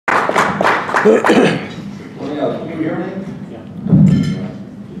Let me know, can you hear me? Yeah. I'm going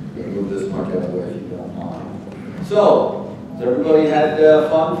to move this mic out of the way if you don't mind. So, has everybody had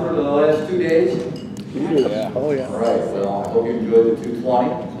fun for the last 2 days? Yeah. Oh, yeah. All right, well, I hope you enjoyed the 220.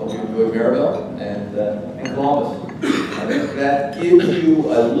 Hope you enjoyed Maribel and Columbus. I think that gives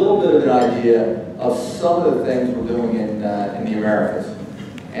you a little bit of an idea of some of the things we're doing in the Americas.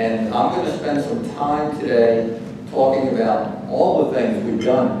 And I'm going to spend some time today talking about all the things we've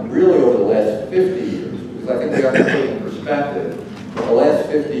done really over the last 50 years, because I think we have to put in perspective the last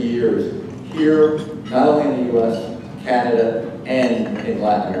 50 years here, not only in the U.S., Canada, and in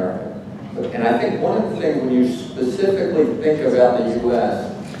Latin America. And I think one of the things when you specifically think about the U.S.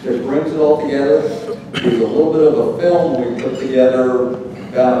 that brings it all together is a little bit of a film we put together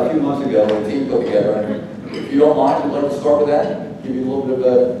about a few months ago, a team put together. And if you don't mind, I'd like to start with that, give you a little bit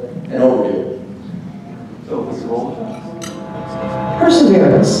of an overview. So, what's the role?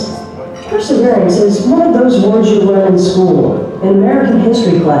 Perseverance. Perseverance is one of those words you learn in school, in American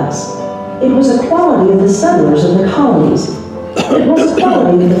history class. It was a quality of the settlers of the colonies. It was a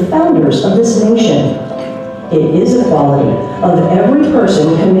quality of the founders of this nation. It is a quality of every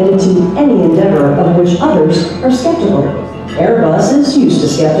person committed to any endeavor of which others are skeptical. Airbus is used to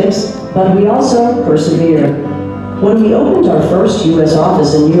skeptics, but we also persevere. When we opened our first U.S.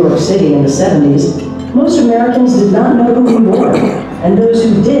 office in New York City in the 70s, most Americans did not know who we were, and those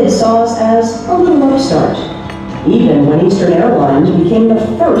who did saw us as a little upstart. Even when Eastern Airlines became the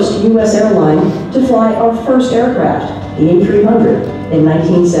first U.S. airline to fly our first aircraft, the A300, in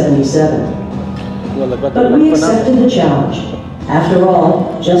 1977. But we accepted the challenge. After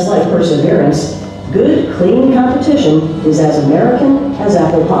all, just like perseverance, good, clean competition is as American as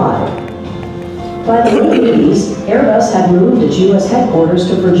apple pie. By the late 80s, Airbus had moved its U.S. headquarters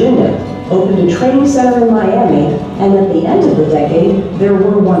to Virginia, opened a training center in Miami, and at the end of the decade, there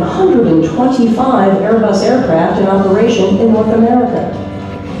were 125 Airbus aircraft in operation in North America.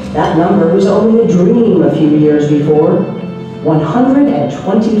 That number was only a dream a few years before.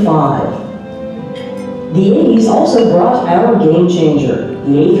 125. The 80s also brought our game changer,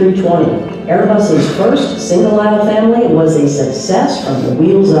 the A320. Airbus's first single-aisle family was a success from the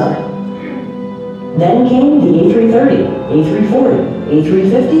wheels up. Then came the A330, A340,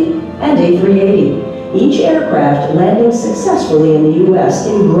 A350, and A380, each aircraft landing successfully in the U.S.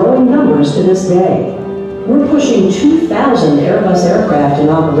 in growing numbers to this day. We're pushing 2,000 Airbus aircraft in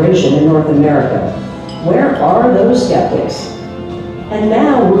operation in North America. Where are those skeptics? And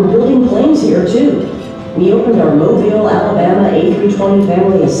now we're building planes here too. We opened our Mobile, Alabama A320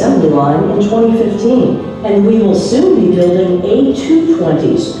 family assembly line in 2015, and we will soon be building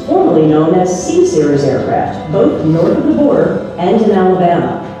A220s, formerly known as C-Series aircraft, both north of the border and in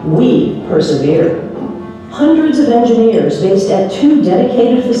Alabama. We persevere. Hundreds of engineers based at 2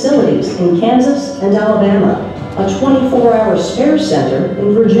 dedicated facilities in Kansas and Alabama, a 24-hour spare center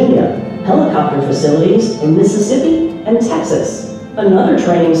in Virginia, helicopter facilities in Mississippi and Texas, another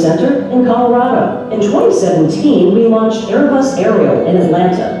training center in Colorado. In 2017, we launched Airbus Aerial in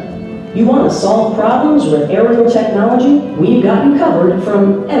Atlanta. You want to solve problems with aerial technology? We've got you covered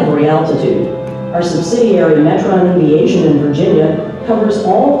from every altitude. Our subsidiary Metron Aviation in Virginia covers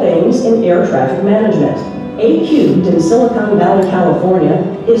all things in air traffic management. A-Cubed in Silicon Valley, California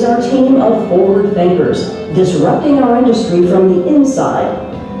is our team of forward thinkers, disrupting our industry from the inside.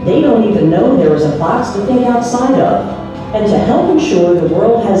 They don't even know there is a box to think outside of. And to help ensure the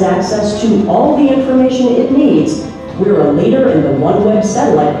world has access to all the information it needs, we're a leader in the OneWeb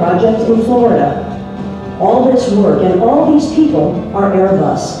satellite project in Florida. All this work and all these people are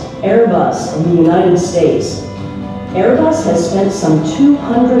Airbus. Airbus in the United States. Airbus has spent some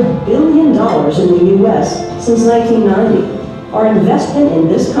 $200 billion in the U.S. since 1990. Our investment in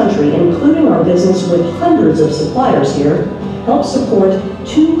this country, including our business with hundreds of suppliers here, helps support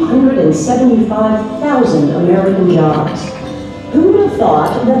 275,000 American jobs. Who would have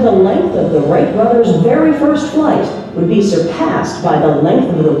thought that the length of the Wright brothers' very first flight would be surpassed by the length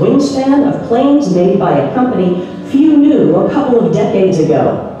of the wingspan of planes made by a company few knew a couple of decades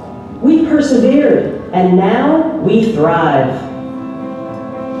ago? We persevered, and now we thrive.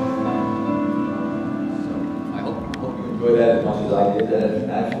 I hope you enjoyed that as much as I did. That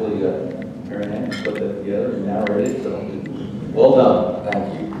actually, Mary Ann put that together and narrated, so well done. Thank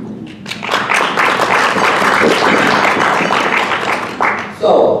you.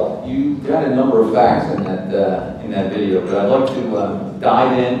 So, you got a number of facts in that video, but I'd like to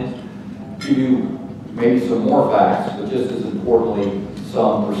dive in, give you maybe some more facts, but just as importantly,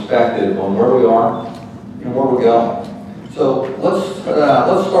 some perspective on where we are and where we're going. So let's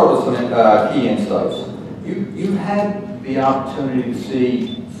start with some key insights. You've had the opportunity to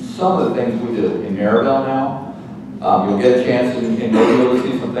see some of the things we do in Maribel now. You'll get a chance in Mobile to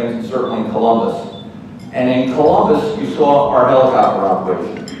see some things, and certainly in Columbus. And in Columbus, you saw our helicopter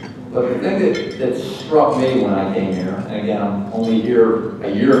operation. But the thing that struck me when I came here, and again, I'm only here a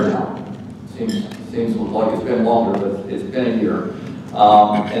year now. Seems like it's been longer, but it's been a year.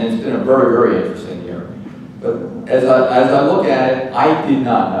 And it's been a very, very interesting year. But as I look at it, I did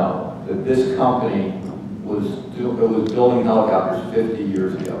not know that this company was building helicopters 50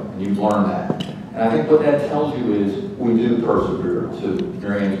 years ago, and you've learned that. And I think what that tells you is we do persevere, to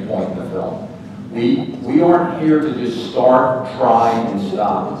Marianne's point in the film. We aren't here to just start, try, and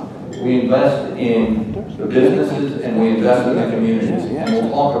stop. We invest in the businesses and we invest in the communities, and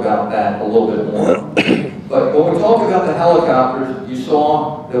we'll talk about that a little bit more. But when we talk about the helicopters, you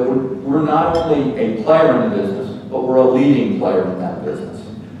saw that we're not only a player in the business, but we're a leading player in that business.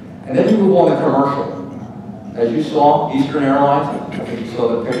 And then you move on to commercial. As you saw, Eastern Airlines, I think you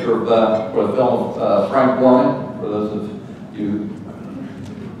saw the picture of or the film of Frank Borman. For those of you who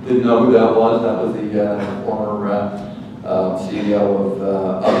didn't know who that was the former CEO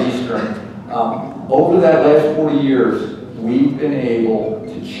of Eastern. Over that last 40 years, we've been able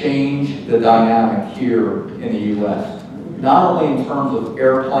to change the dynamic here in the U.S. Not only in terms of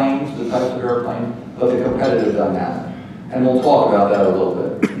airplanes, the types of airplanes, but the competitive dynamic. And we'll talk about that a little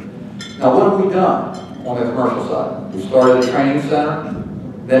bit. Now, what have we done on the commercial side? We started a training center,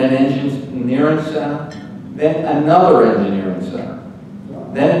 then an engineering center, then another engineering center,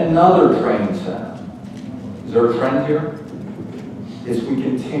 then another training center. Is there a trend here? Is we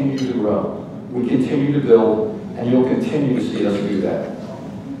continue to grow. We continue to build, and you'll continue to see us do that.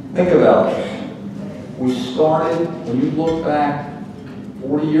 Think about this. We started, when you look back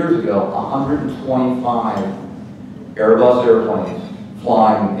 40 years ago, 125 Airbus airplanes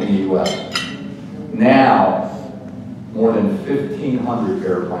flying in the U.S. Now, more than 1,500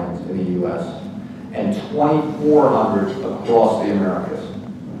 airplanes in the U.S. and 2,400 across the Americas.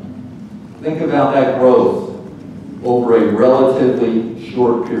 Think about that growth over a relatively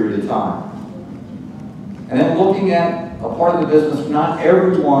short period of time. And then looking at a part of the business not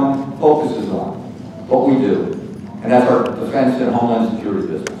everyone focuses on, but we do. And that's our defense and homeland security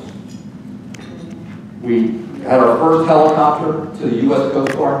business. We had our first helicopter to the U.S.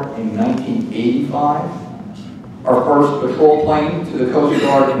 Coast Guard in 1985. Our first patrol plane to the Coast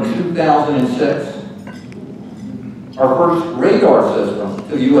Guard in 2006. Our first radar system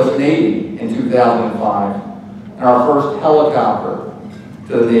to the U.S. Navy in 2005. And our first helicopter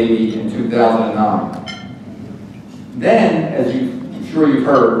to the Navy in 2009. Then, as I'm sure you've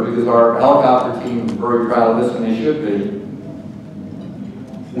heard, because our helicopter team is very proud of this, and they should be,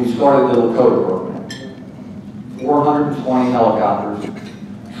 we started the Lakota program. 420 helicopters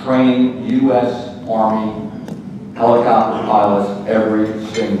training U.S. Army helicopter pilots every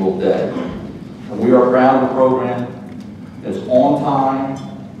single day. And we are proud of the program. It's on time,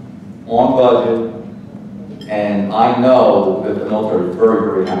 on budget, and I know that the military is very,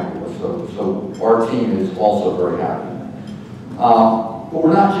 very happy with it. So our team is also very happy. But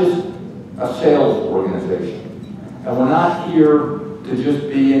we're not just a sales organization. And we're not here to just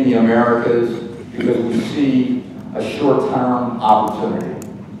be in the Americas because we see a short-term opportunity.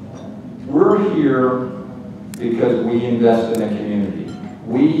 We're here because we invest in the community.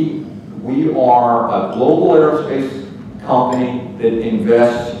 We are a global aerospace company that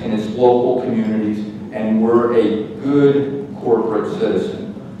invests in its local communities, and we're a good corporate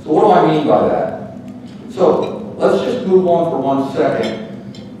citizen. So what do I mean by that? So let's just move on for 1 second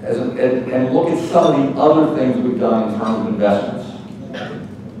and look at some of the other things we've done in terms of investments.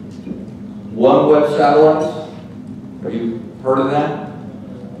 OneWeb satellites, have you heard of that?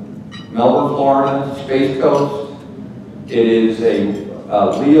 Melbourne, Florida, Space Coast. It is a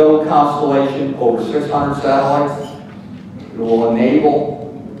LEO constellation, over 600 satellites. It will enable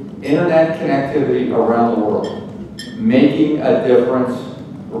internet connectivity around the world, making a difference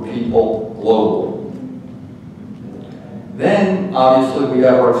for people globally. Then, obviously, we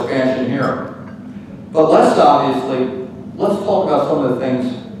have our expansion here. But less obviously, let's talk about some of the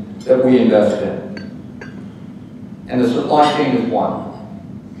things that we invest in. And the supply chain is one.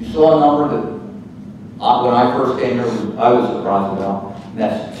 You saw a number that, when I first came here, I was surprised about, and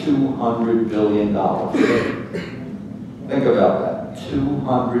that's $200 billion. Think about that,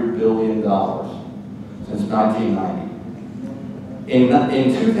 $200 billion since 1990.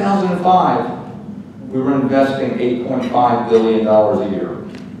 In 2005, we were investing $8.5 billion a year.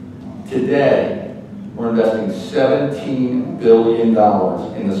 Today, we're investing $17 billion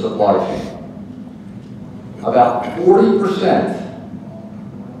in the supply chain. About 40%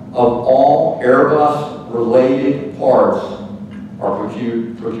 of all Airbus-related parts are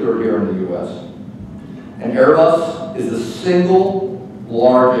procured here in the U.S. And Airbus is the single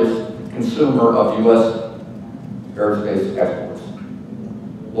largest consumer of U.S. aerospace exports,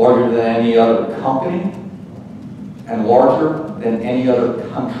 larger than any other company and larger than any other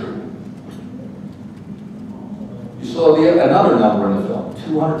country. You saw another number in the film,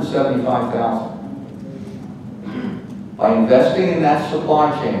 275,000. By investing in that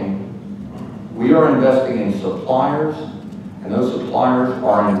supply chain, we are investing in suppliers, and those suppliers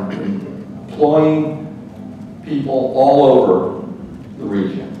are employing people all over the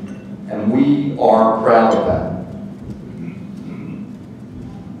region. And we are proud of that.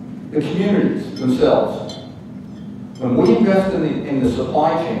 The communities themselves. When we invest in the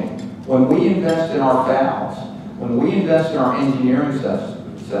supply chain, when we invest in our fabs, when we invest in our engineering centers,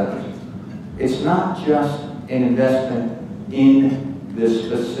 it's not just an investment in this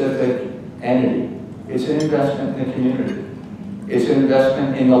specific entity. It's an investment in the community. It's an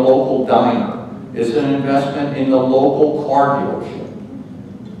investment in the local diner. It's an investment in the local car dealership.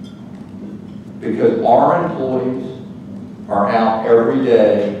 Because our employees are out every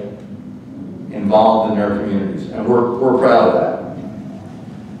day involved in their communities, and we're proud of that.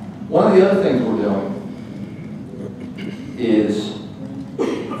 One of the other things we're doing is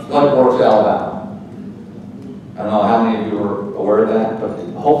Flood Works Alabama. I don't know how many of you are aware of that, but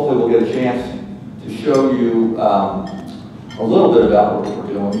hopefully we'll get a chance to show you a little bit about what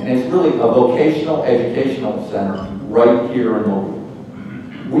we're doing. And it's really a vocational educational center right here in Mobile.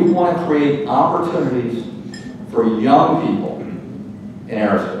 We want to create opportunities for young people in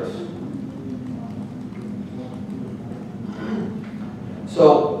aerospace. So,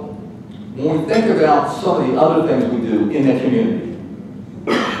 when we think about some of the other things we do in the community,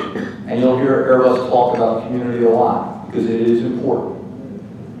 and you'll hear Airbus talk about community a lot, because it is important.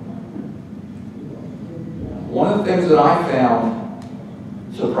 One of the things that I found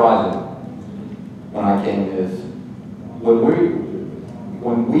surprising when I came is,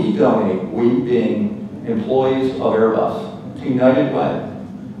 when we donate, we being employees of Airbus, to United Way,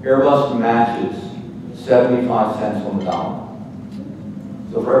 Airbus matches 75 cents on the dollar.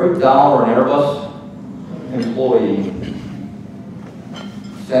 So for every dollar an Airbus employee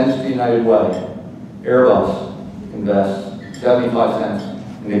sends to United Way, Airbus invests 75 cents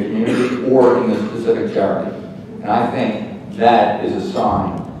in the community or in the specific charity. And I think that is a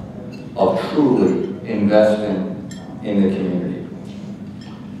sign of truly investment in the community.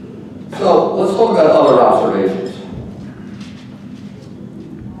 So let's talk about other observations.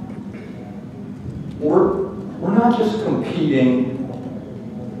 We're not just competing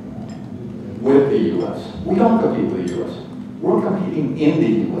with the U.S. We don't compete with the U.S. We're competing in the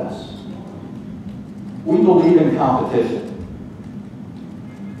U.S. We believe in competition.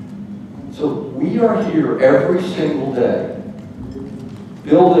 So we are here every single day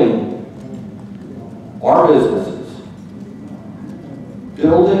building our businesses,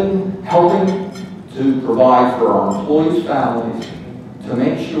 helping to provide for our employees' families, to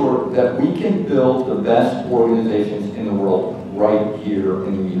make sure that we can build the best organizations in the world right here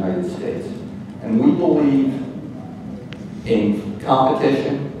in the United States. And we believe in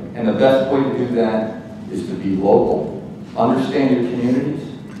competition, and the best way to do that is to be local, understand your communities,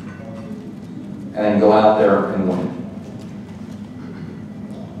 and then go out there and win.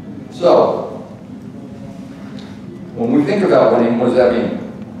 So, when we think about winning, what does that mean?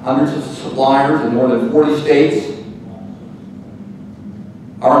 Hundreds of suppliers in more than 40 states.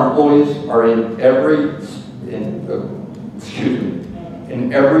 Our employees are in every single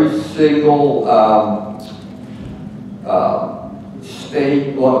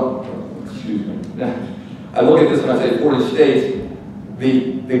state. Well, excuse me. I look at this when I say 40 states.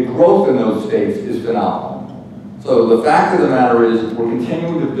 The growth in those states is phenomenal. So the fact of the matter is, we're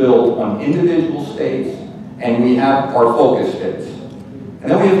continuing to build on individual states, and we have our focus states. And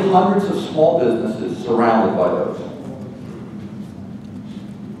then we have hundreds of small businesses surrounded by those.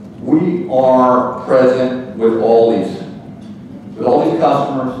 We are present with all these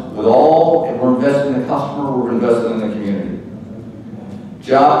customers, and we're investing in the customer, we're investing in the community.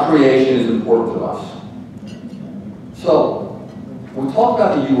 Job creation is important to us. So, when we talk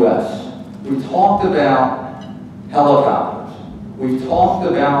about the U.S., we talked about helicopters, we talked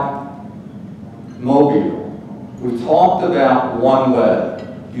about Mobile, we talked about OneWeb.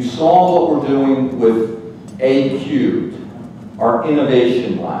 You saw what we're doing with A-Cubed, our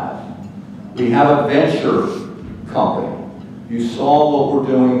innovation lab. We have a venture company. You saw what we're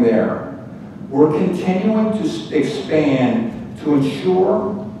doing there. We're continuing to expand to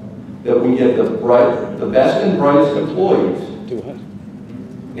ensure that we get the best and brightest employees,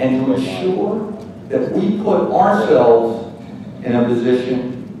 and to ensure that we put ourselves in a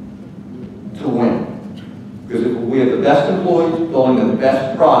position to win. Because if we have the best employees building the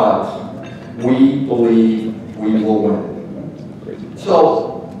best products, we believe we will win.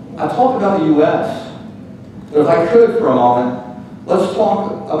 So, I talked about the U.S., but if I could for a moment, let's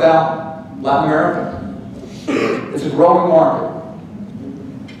talk about Latin America. It's a growing market.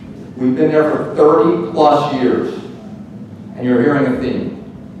 We've been there for 30 plus years, and you're hearing a theme.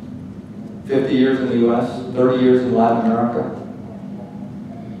 50 years in the U.S., 30 years in Latin America.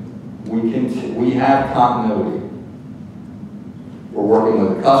 We have continuity. We're working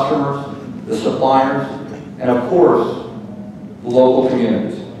with the customers, the suppliers, and of course, the local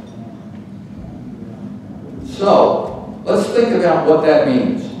communities. So, let's think about what that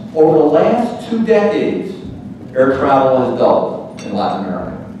means. Over the last 2 decades, air travel has doubled in Latin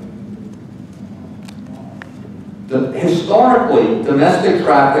America. Historically, domestic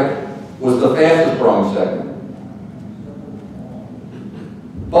traffic was the fastest growing segment.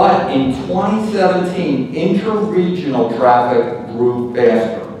 But in 2017, interregional traffic grew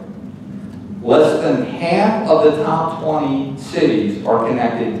faster. Less than half of the top 20 cities are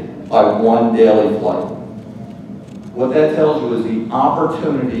connected by one daily flight. What that tells you is the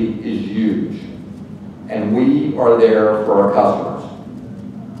opportunity is huge, and we are there for our customers.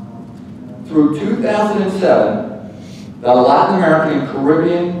 Through 2007, the Latin American and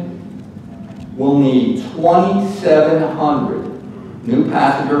Caribbean will need 2,700 new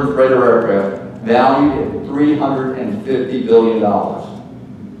passenger and freighter aircraft valued at $350 billion.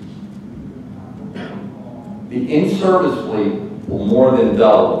 The in-service fleet will more than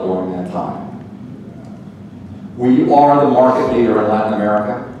double during that time. We are the market leader in Latin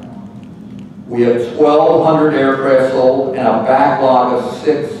America. We have 1,200 aircraft sold and a backlog of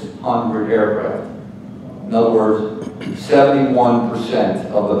 600 aircraft. In other words, 71%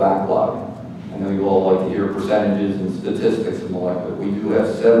 of the backlog. I know you all like to hear percentages and statistics and the like, but we do have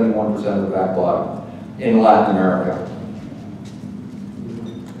 71% of the backlog in Latin America.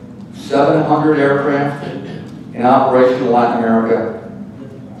 700 aircraft in operation in Latin America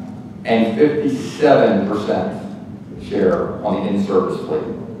and 57% share on the in-service fleet.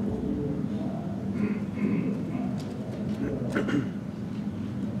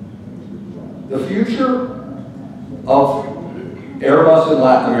 The future of Airbus in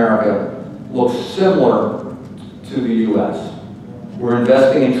Latin America looks similar to the U.S. We're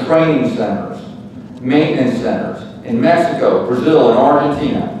investing in training centers, maintenance centers in Mexico, Brazil, and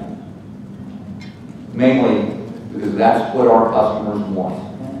Argentina, mainly because that's what our customers want.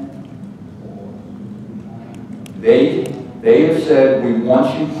 They have said, we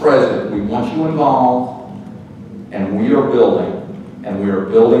want you present, we want you involved, and we are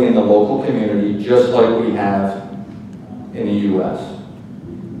building in the local community just like we have in the U.S.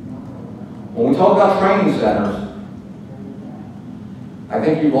 When we talk about training centers, I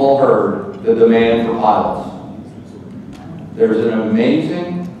think you've all heard the demand for pilots. There's an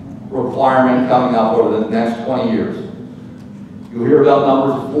amazing requirement coming up over the next 20 years. You hear about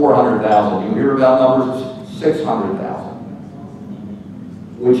numbers of 400,000, you hear about numbers of 600,000.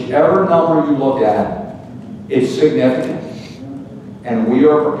 Whichever number you look at, it's significant. And we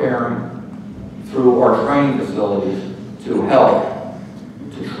are preparing through our training facilities to help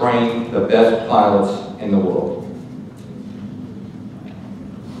to train the best pilots in the world.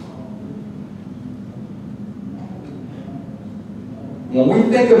 When we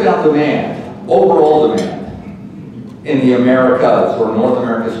think about demand, overall demand, in the Americas, or North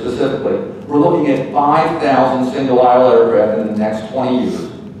America specifically, we're looking at 5,000 single-aisle aircraft in the next 20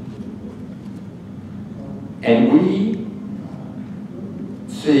 years. And we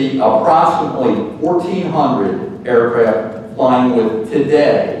see approximately 1,400 aircraft flying with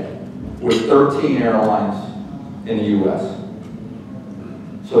today with 13 airlines in the U.S.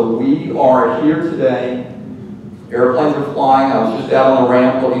 So we are here today. Airplanes are flying. I was just out on the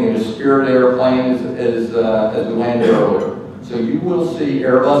ramp looking at a Spirit airplane as we landed earlier. So you will see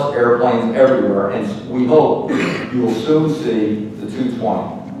Airbus airplanes everywhere, and we hope you will soon see the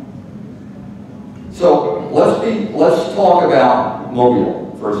 220. So let's talk about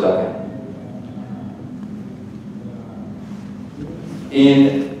Mobile for a second.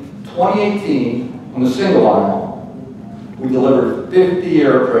 In 2018, on the single aisle, we delivered 50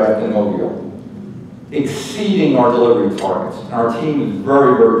 aircraft in Mobile, exceeding our delivery targets. And our team is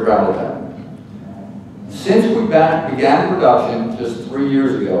very, very proud of that. Since we began production just 3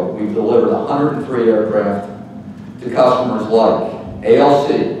 years ago, we've delivered 103 aircraft to customers like ALC,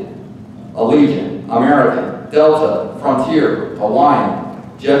 Allegiant, American, Delta, Frontier, Hawaiian,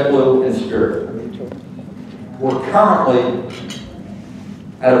 JetBlue, and Spirit. We're currently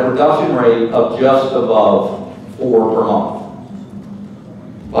at a production rate of just above 4 per month.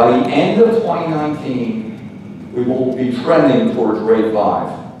 By the end of 2019, we will be trending towards rate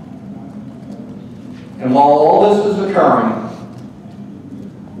 5. And while all this is occurring,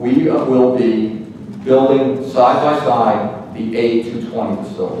 we will be building side by side the A220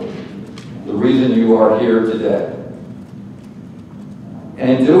 facility. The reason you are here today.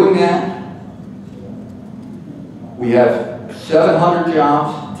 And in doing that, we have 700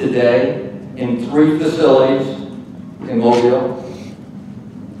 jobs today in 3 facilities in Mobile.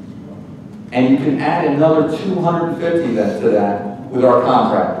 And you can add another 250 to that with our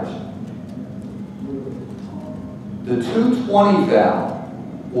contractors. The 220 valve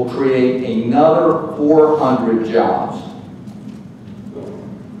will create another 400 jobs.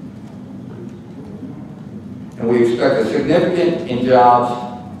 And we expect a significant in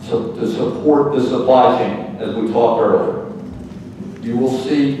jobs to support the supply chain, as we talked earlier. You will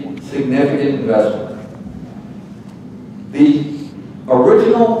see significant investment. The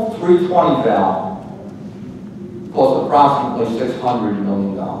original 320 valve cost approximately $600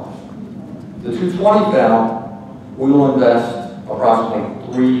 million. The 220 valve, we will invest approximately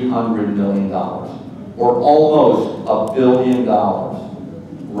 $300 million, or almost $1 billion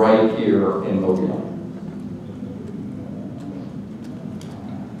right here in Mobile.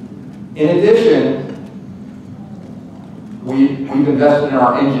 In addition, we've invested in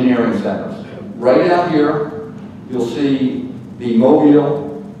our engineering centers. Right out here, you'll see the Mobile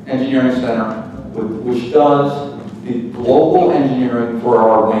Engineering Center, which does the global engineering for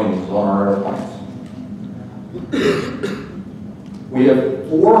our wings on our airplanes. We have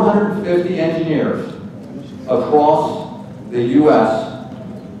 450 engineers across the U.S.,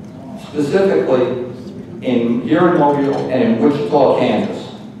 specifically here in Mobile and in Wichita, Kansas.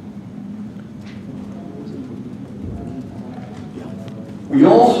 We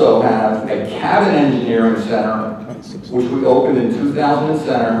also have a cabin engineering center, which we opened in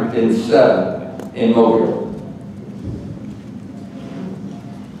 2007 in Mobile.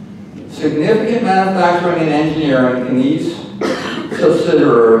 Significant manufacturing and engineering in these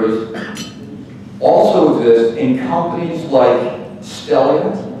subsidiaries also exist in companies like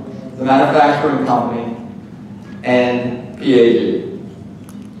Stellia, the manufacturing company, and PAG.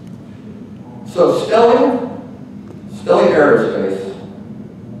 So Stellia Aerospace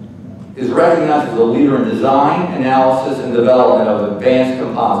is recognized as a leader in design, analysis, and development of advanced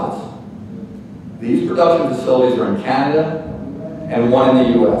composites. These production facilities are in Canada and one in the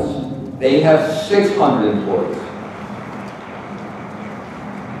U.S. They have 600 employees.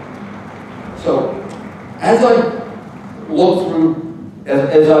 So, as I look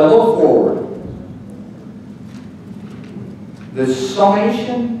forward, the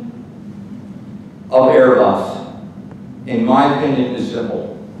summation of Airbus, in my opinion, is simple.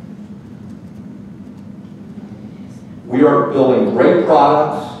 We are building great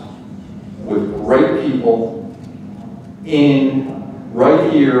products with great people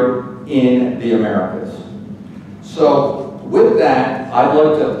right here in the Americas. So with that, I'd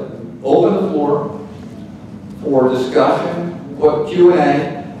like to open the floor for discussion, Q&A,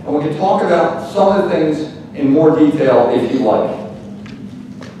 and we can talk about some of the things in more detail if you like.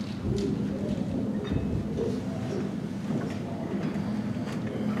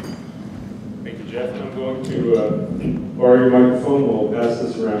 Thank you, Jeff. I'm going to borrow your microphone. We'll pass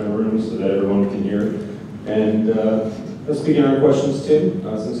this around the room so that everyone can hear. And let's begin our questions, Tim.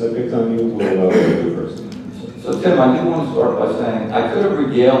 Since I picked on you, we'll go first. So Tim, I do want to start by saying I could have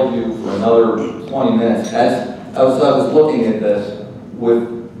regaled you for another 20 minutes as I was looking at this with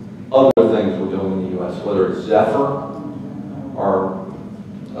other things we're doing in the U.S., whether it's Zephyr, our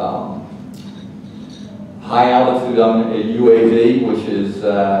high altitude UAV, which is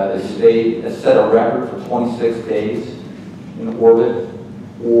has set a record for 26 days in orbit,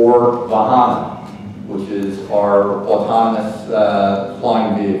 or Vahana, which is our autonomous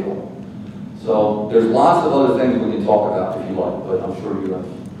flying vehicle. So there's lots of other things we can talk about if you like, but I'm sure you have.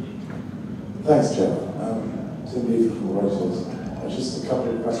 Thanks, Jeff. Tim Beaver from Reuters. Just a couple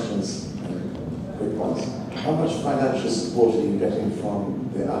of questions, quick ones. How much financial support are you getting from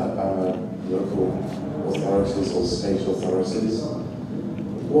the Alabama local authorities or state authorities?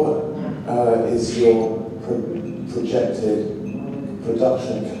 What is your projected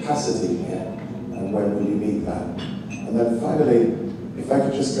production capacity here, and when will you meet that? And then finally, if I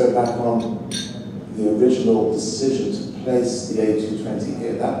could just go back on the original decision to place the A220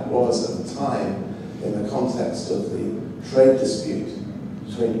 here, that was at the time in the context of the trade dispute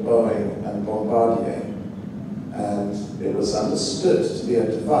between Boeing and Bombardier, and it was understood to be a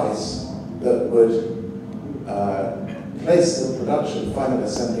device that would place the production final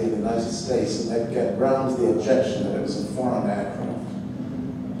assembly in the United States and then get round the objection that it was a foreign aircraft.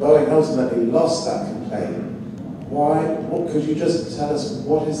 and ultimately lost that complaint, could you just tell us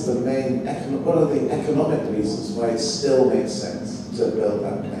what is the what are the economic reasons why it still makes sense to build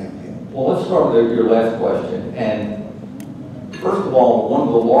that plane here? Well, let's start with your last question. And first of all, one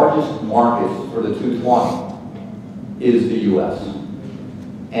of the largest markets for the 220 is the U.S.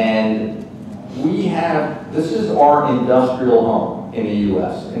 And this is our industrial home in the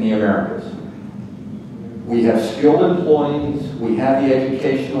U.S., in the Americas. We have skilled employees, we have the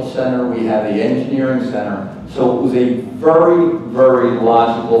educational center, we have the engineering center, so it was a very, very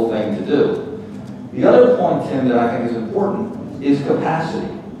logical thing to do. The other point, Tim, that I think is important is capacity.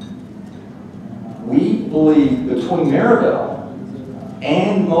 We believe between Maribel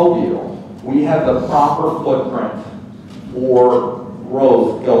and Mobile, we have the proper footprint for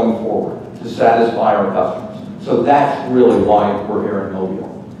growth going forward to satisfy our customers. So that's really why we're here in Mobile.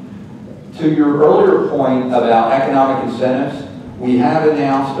 To your earlier point about economic incentives, we have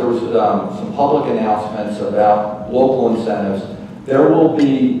announced, there was some public announcements about local incentives. There will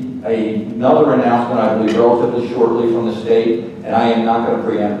be another announcement, I believe, relatively shortly from the state, and I am not going to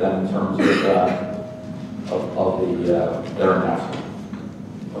preempt them in terms of their announcement.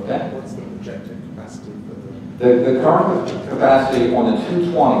 Okay? What's the projected capacity for the current capacity on the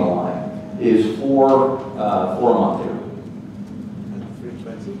 220 line is for a month here.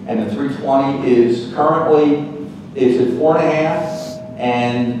 And the 320 is currently, it's at 4.5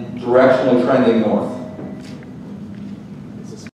 and directionally trending north.